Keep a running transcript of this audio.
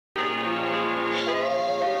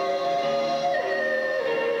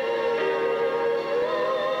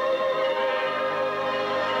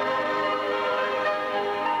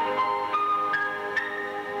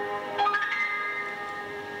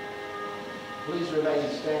Please remain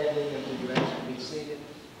standing until you ask to be seated.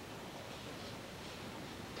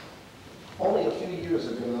 Only a few years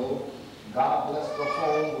ago, God blessed the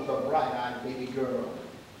home with a bright-eyed baby girl.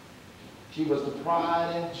 She was the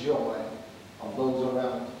pride and joy of those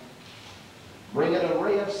around her, bringing a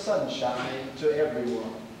ray of sunshine to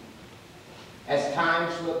everyone. As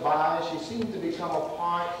time slipped by, she seemed to become a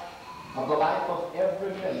part of the life of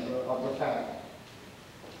every member of the family.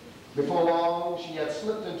 Before long, she had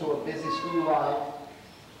slipped into a busy school life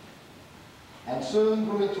and soon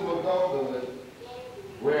grew into adulthood,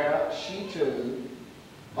 where she too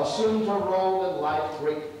assumed her role in life's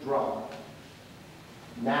great drama.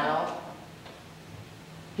 Now,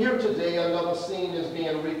 here today, another scene is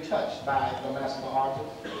being retouched by the master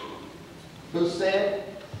artist, who said,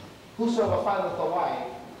 "Whosoever findeth a wife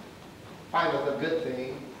findeth a good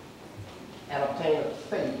thing, and obtaineth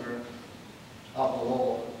favor of the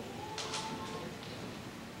Lord."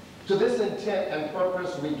 To this intent and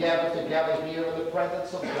purpose, we gather together here in the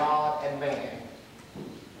presence of God and man.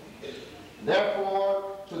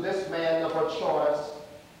 Therefore, to this man of her choice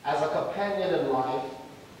as a companion in life,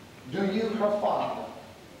 do you, her father,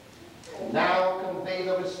 now convey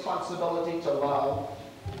the responsibility to love,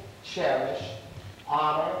 cherish,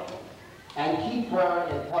 honor, and keep her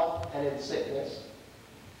in health and in sickness,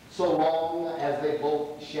 so long as they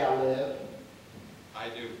both shall live? I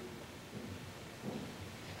do.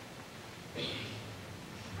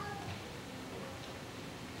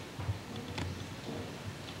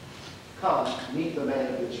 Come, meet the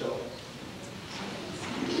man of your choice.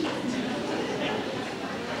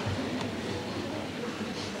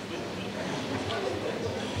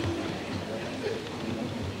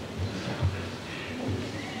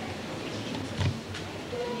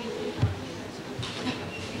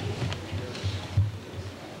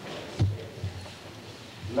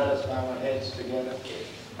 Let us bow our heads together.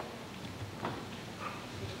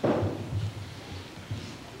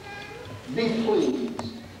 Be pleased,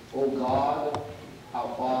 O God,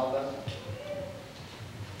 our Father,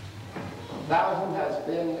 thou who hast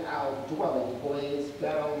been our dwelling place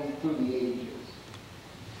down through the ages.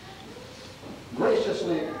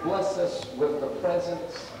 Graciously bless us with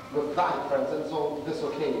thy presence on this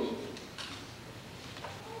occasion.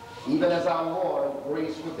 Even as our Lord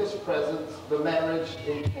graced with his presence the marriage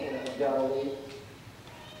in Cana of Galilee,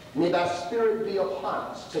 may thy Spirit be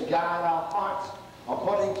upon us to guide our hearts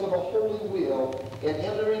according to the holy will in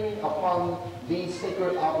entering upon these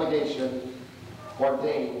sacred obligations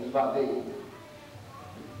ordained by thee.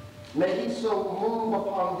 May he so move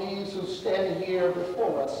upon these who stand here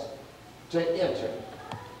before us to enter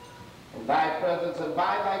in thy presence and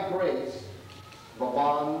by thy grace the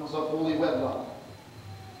bonds of holy wedlock,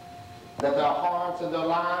 that their hearts and their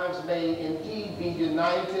lives may indeed be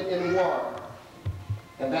united in one,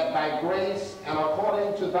 and that by grace and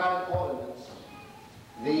according to thine ordinance,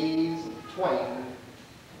 these twain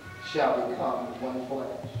shall become one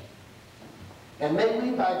flesh. And may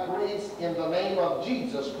we by grace in the name of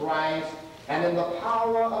Jesus Christ and in the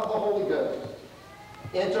power of the Holy Ghost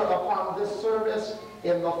enter upon this service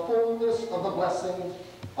in the fullness of the blessings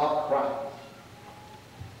of Christ.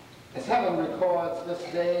 As heaven records this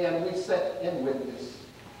day and we set in witness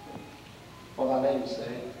for thy name's sake.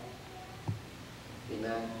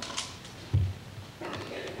 Amen.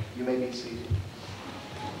 You may be seated.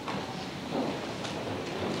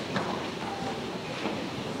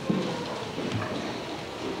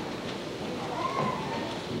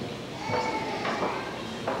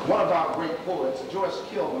 One of our great poets, Joyce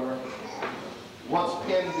Kilmer, once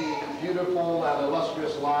penned the beautiful and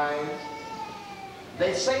illustrious lines,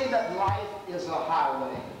 "They say that life is a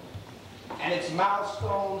highway, and its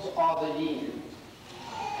milestones are the years.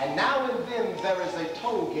 And now and then there is a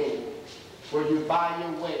toll gate where you buy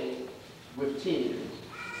your way with tears.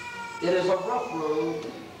 It is a rough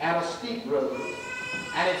road and a steep road,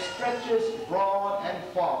 and it stretches broad and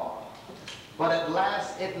far, but at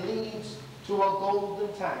last it leads to a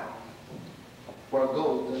golden town where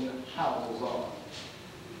golden houses are."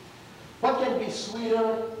 What can be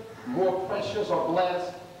sweeter, more precious or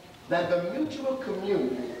blessed than the mutual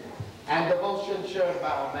communion and devotion shared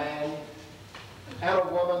by a man and a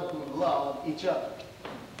woman who love each other?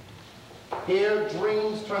 Here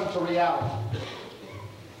dreams turn to reality.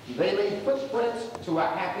 They leave footprints to a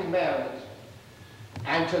happy marriage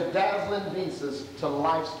and to dazzling visas to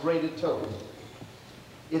life's great toast.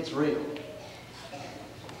 It's real.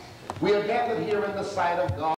 We are gathered here in the sight of God.